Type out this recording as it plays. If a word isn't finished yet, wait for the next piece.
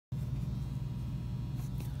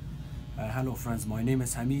Hello friends, my name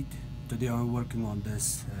is Hamid. Today I'm working on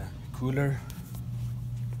this cooler.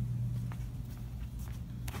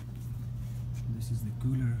 This is the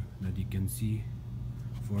cooler that you can see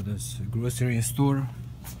for this grocery store.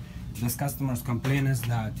 This customer's complaint is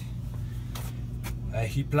that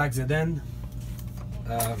he plugs it in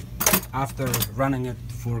after running it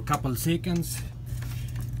for a couple seconds,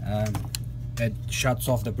 it shuts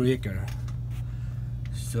off the breaker.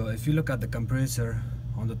 So if you look at the compressor,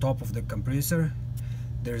 on the top of the compressor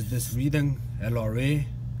there's this reading LRA,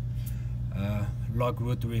 log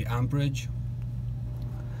rotary amperage.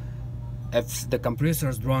 If the compressor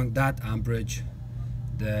is drawing that amperage,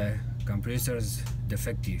 the compressor is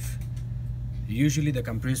defective. Usually the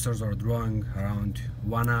compressors are drawing around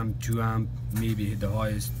 1 amp, 2 amp, maybe the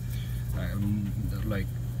highest like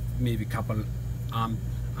maybe couple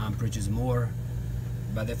amperages more.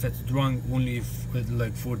 But if it's drawing only with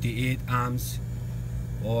like 48 amps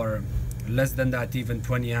or less than that, even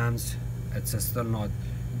 20 amps, it's still not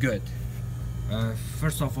good.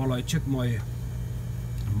 First of all, I check my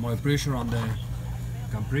pressure on the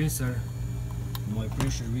compressor. My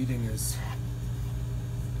pressure reading is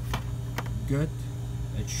good.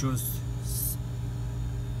 It shows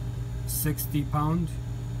 60 pound,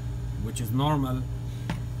 which is normal.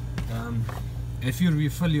 If you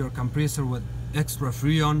refill your compressor with extra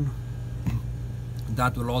freon,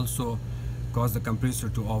 that will also cause the compressor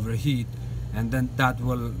to overheat, and then that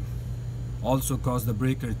will also cause the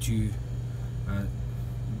breaker to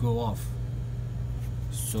go off.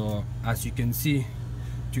 So as you can see,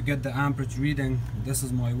 to get the amperage reading, this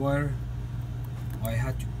is my wire. I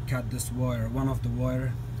had to cut this wire, one of the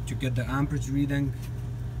wire, to get the amperage reading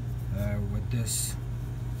with this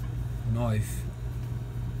knife.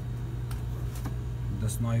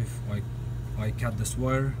 I cut this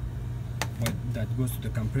wire that goes to the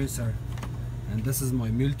compressor, and this is my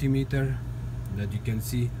multimeter that you can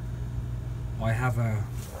see. I have a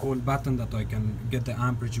whole button that I can get the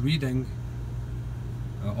amperage reading.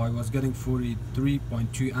 I was getting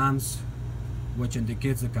 43.2 amps, which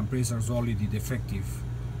indicates the compressor is already defective.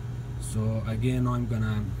 So again, I'm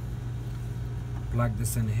gonna plug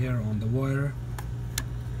this in here on the wire,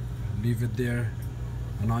 leave it there,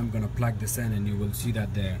 and I'm gonna plug this in, and you will see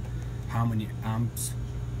that there how many amps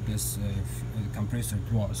this compressor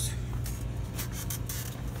draws.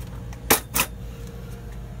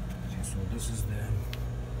 So this is the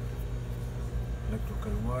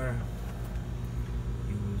electrical wire.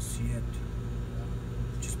 You will see it.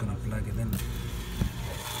 Just gonna plug it in.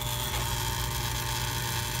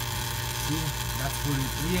 See, that's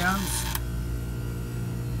 43 amps.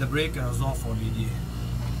 The breaker is off already.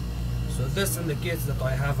 So this indicates that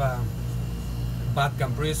I have a bad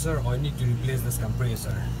compressor. I need to replace this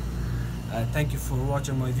compressor. Thank you for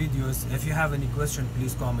watching my videos. If you have any question,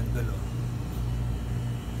 please comment below.